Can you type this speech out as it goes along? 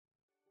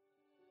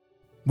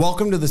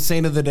Welcome to the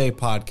Saint of the Day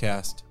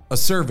podcast, a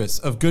service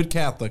of Good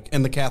Catholic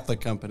and the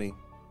Catholic Company.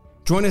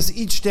 Join us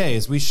each day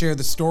as we share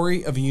the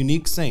story of a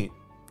unique saint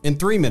in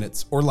 3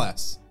 minutes or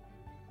less.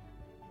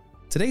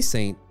 Today's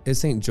saint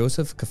is Saint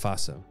Joseph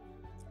Cafasso.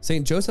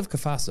 Saint Joseph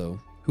Cafasso,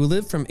 who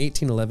lived from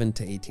 1811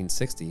 to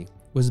 1860,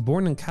 was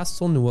born in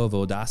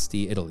Castelnuovo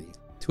d'Asti, Italy,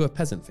 to a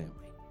peasant family.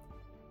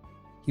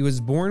 He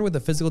was born with a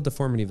physical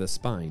deformity of the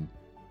spine,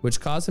 which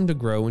caused him to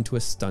grow into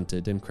a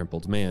stunted and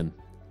crippled man.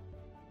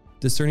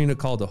 Discerning a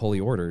call to holy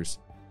orders,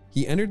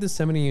 he entered the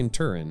seminary in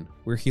Turin,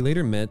 where he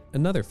later met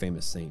another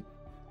famous saint,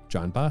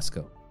 John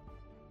Bosco.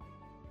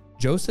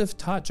 Joseph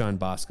taught John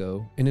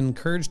Bosco and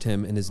encouraged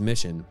him in his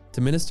mission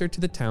to minister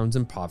to the town's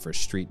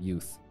impoverished street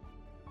youth.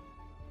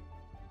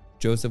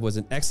 Joseph was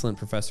an excellent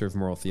professor of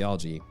moral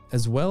theology,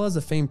 as well as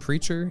a famed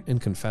preacher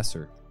and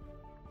confessor.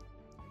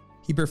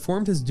 He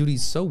performed his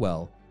duties so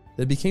well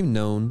that he became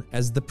known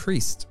as the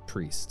priest.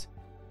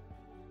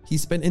 He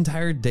spent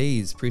entire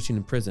days preaching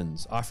in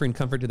prisons, offering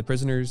comfort to the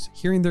prisoners,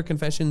 hearing their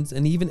confessions,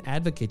 and even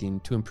advocating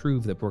to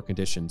improve the poor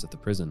conditions of the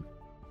prison.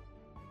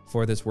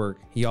 For this work,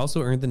 he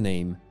also earned the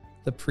name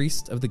the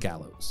Priest of the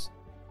Gallows.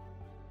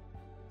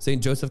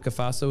 Saint Joseph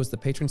Cafasso is the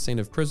patron saint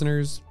of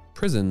prisoners,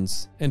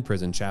 prisons, and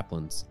prison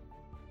chaplains.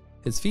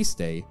 His feast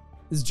day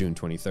is June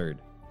 23rd.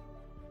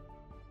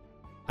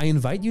 I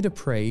invite you to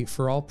pray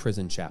for all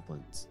prison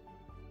chaplains.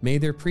 May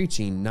their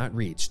preaching not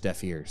reach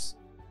deaf ears.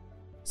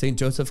 Saint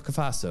Joseph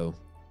Cafasso,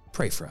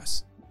 pray for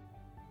us.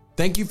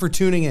 Thank you for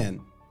tuning in.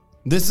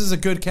 This is a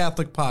Good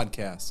Catholic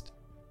podcast.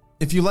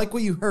 If you like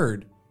what you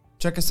heard,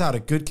 check us out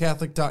at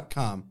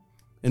goodcatholic.com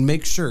and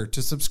make sure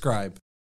to subscribe.